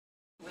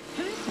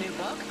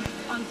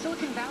On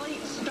Silicon Valley,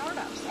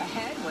 startups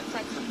ahead, what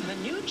sets the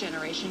new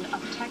generation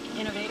of tech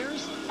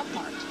innovators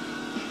apart.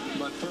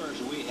 But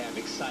first, we have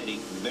exciting,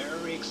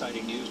 very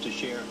exciting news to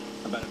share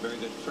about a very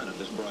good friend of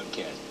this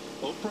broadcast.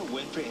 Oprah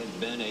Winfrey has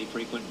been a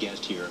frequent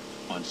guest here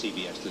on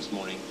CBS this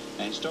morning,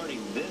 and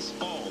starting this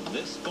fall,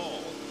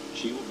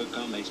 she will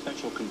become a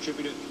special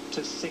contributor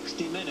to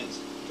 60 Minutes.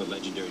 The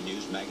legendary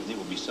news magazine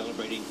will be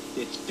celebrating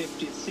its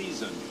 50th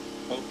season.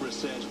 Oprah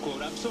says,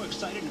 quote, "I'm so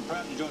excited and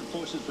proud to join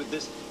forces with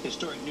this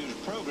historic news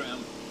program,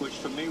 which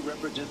for me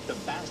represents the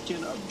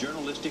bastion of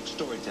journalistic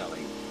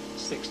storytelling."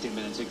 60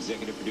 Minutes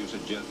executive producer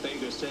Jeff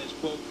Fager says,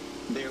 quote,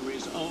 "There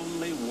is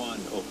only one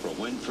Oprah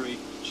Winfrey.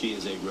 She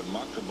is a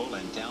remarkable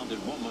and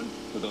talented woman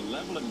with a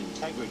level of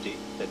integrity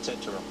that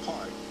sets her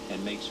apart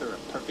and makes her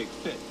a perfect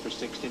fit for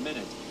 60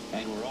 Minutes.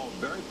 And we're all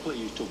very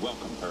pleased to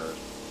welcome her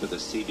to the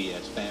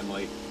CBS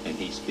family." And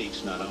he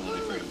speaks not only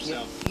for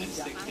himself and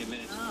 60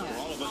 Minutes, for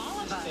all of us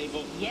at this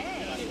table,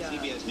 at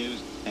CBS News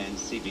and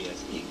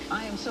CBS Inc.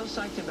 I am so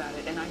psyched about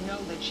it, and I know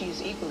that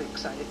she's equally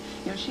excited.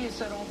 You know, she has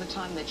said all the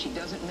time that she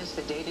doesn't miss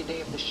the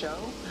day-to-day of the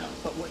show,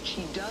 but what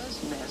she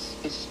does miss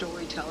is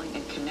storytelling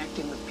and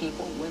connecting with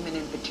people, women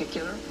in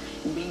particular,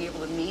 and being able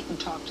to meet and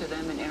talk to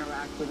them and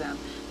interact with them.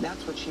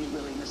 That's what she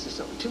really misses.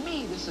 So to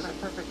me, this is a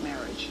perfect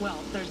marriage.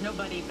 Well, there's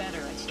nobody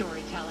better at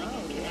storytelling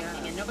and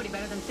connecting, and nobody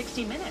better than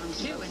 60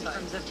 Minutes, too, in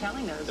terms of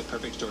telling those. The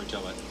perfect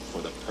storyteller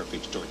for the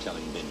perfect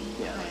storytelling venue.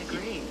 Yeah, I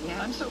agree. Yeah.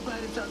 I'm so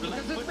glad it's out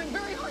because it's been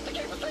very hard to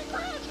keep a straight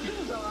press.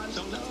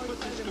 So let's put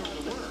this girl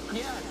to work.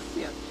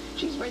 Yes.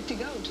 She's ready to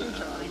go, too,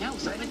 Charlie. I know.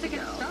 So when's it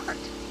going to start?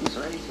 She's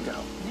ready to go.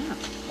 Yeah.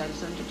 That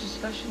is under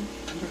discussion.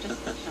 Under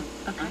discussion.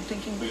 Okay. I'm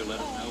thinking. Will you let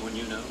us know when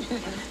you know?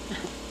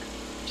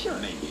 Sure.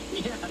 Maybe.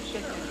 Yeah,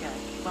 good.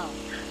 Well,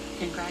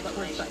 congratulations. But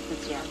we're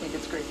psyched. I think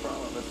it's great for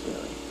all of us,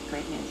 really.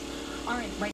 Great news. All right.